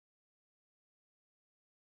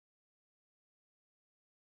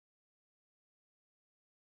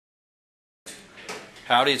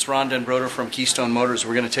Howdy, it's Ron Denbroder from Keystone Motors.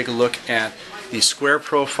 We're going to take a look at the square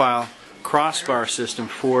profile crossbar system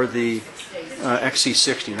for the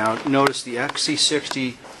XC60. Now notice the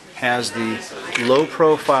XC60 has the low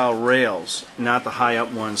profile rails, not the high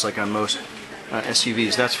up ones like on most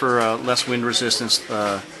SUVs. That's for less wind resistance,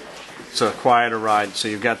 so a quieter ride. So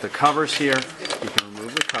you've got the covers here, you can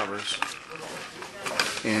remove the covers,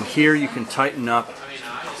 and here you can tighten up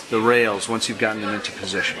the rails once you've gotten them into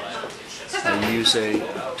position. You use a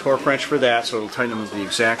torque wrench for that, so it'll tighten them to the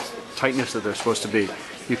exact tightness that they're supposed to be.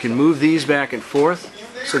 You can move these back and forth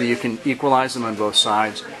so that you can equalize them on both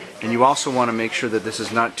sides, and you also want to make sure that this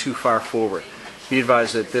is not too far forward. Be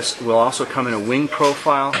advised that this will also come in a wing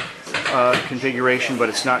profile configuration, but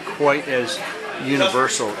it's not quite as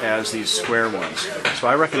universal as these square ones. So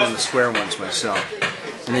I recommend the square ones myself.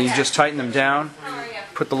 And then you just tighten them down,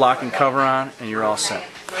 put the locking cover on, and you're all set.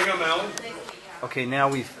 Okay, now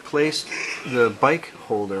we've placed the bike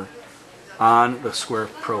holder on the square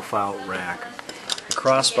profile rack. The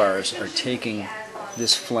crossbars are taking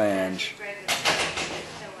this flange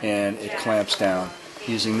and it clamps down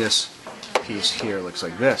using this piece here. It looks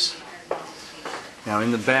like this. Now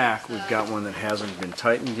in the back we've got one that hasn't been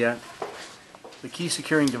tightened yet. The key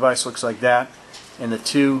securing device looks like that, and the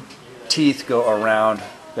two teeth go around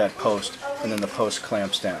that post, and then the post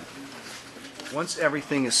clamps down. Once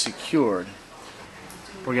everything is secured,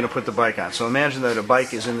 we're going to put the bike on. So imagine that a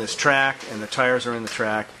bike is in this track and the tires are in the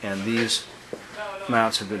track, and these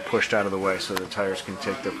mounts have been pushed out of the way so the tires can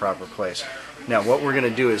take their proper place. Now what we're going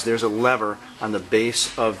to do is there's a lever on the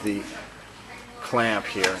base of the clamp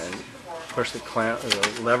here, and push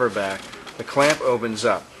the lever back. The clamp opens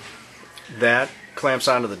up. That clamps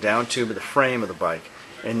onto the down tube of the frame of the bike,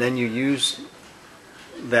 and then you use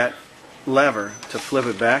that lever to flip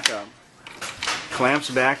it back up.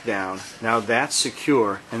 Clamps back down. Now that's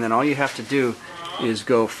secure, and then all you have to do is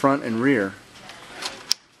go front and rear.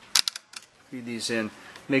 Feed these in.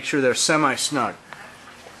 Make sure they're semi-snug.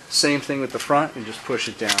 Same thing with the front, and just push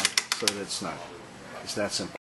it down so that it's snug. It's that simple.